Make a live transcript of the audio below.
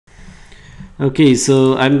Okay,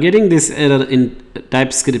 so I'm getting this error in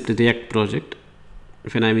TypeScript React project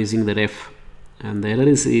when I'm using the ref, and the error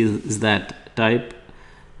is that type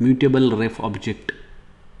mutable ref object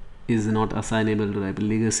is not assignable to type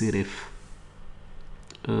legacy ref.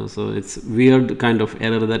 So it's weird kind of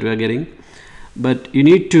error that we are getting, but you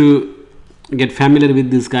need to get familiar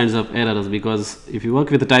with these kinds of errors, because if you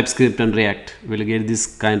work with the TypeScript and React, we'll get this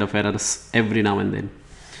kind of errors every now and then.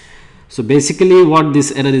 So basically what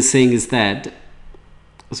this error is saying is that,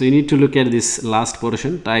 so you need to look at this last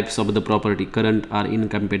portion, types of the property current are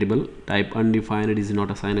incompatible, type undefined is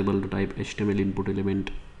not assignable to type HTML input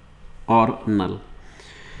element or null.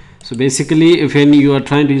 So basically if you are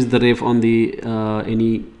trying to use the ref on the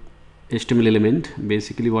any HTML element,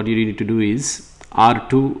 basically what you need to do is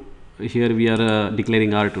R2, here we are declaring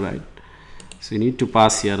R2, right? So you need to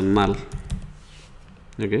pass here null,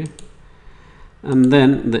 okay, and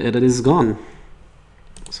then the error is gone.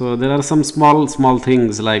 So there are some small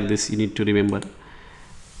things like this you need to remember,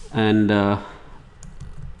 and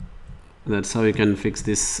that's how you can fix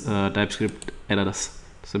this TypeScript errors.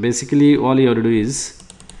 So basically all you have to do is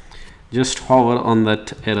just hover on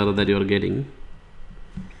that error that you are getting,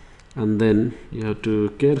 and then you have to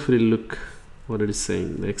carefully look what it is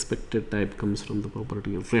saying. The expected type comes from the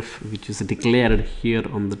property of ref, which is declared here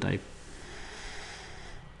on the type.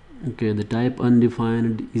 Okay, the type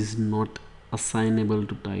undefined is not assignable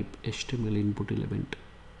to type HTML input element.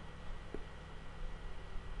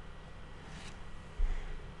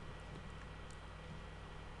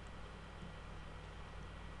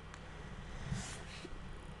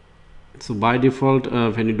 So by default,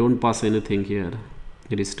 when you don't pass anything here,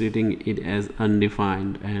 it is treating it as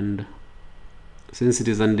undefined, and since it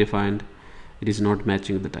is undefined, it is not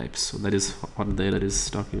matching the types. So that is what the error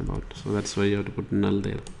is talking about. So that's why you have to put null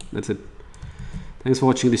there. That's it. Thanks for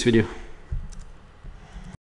watching this video.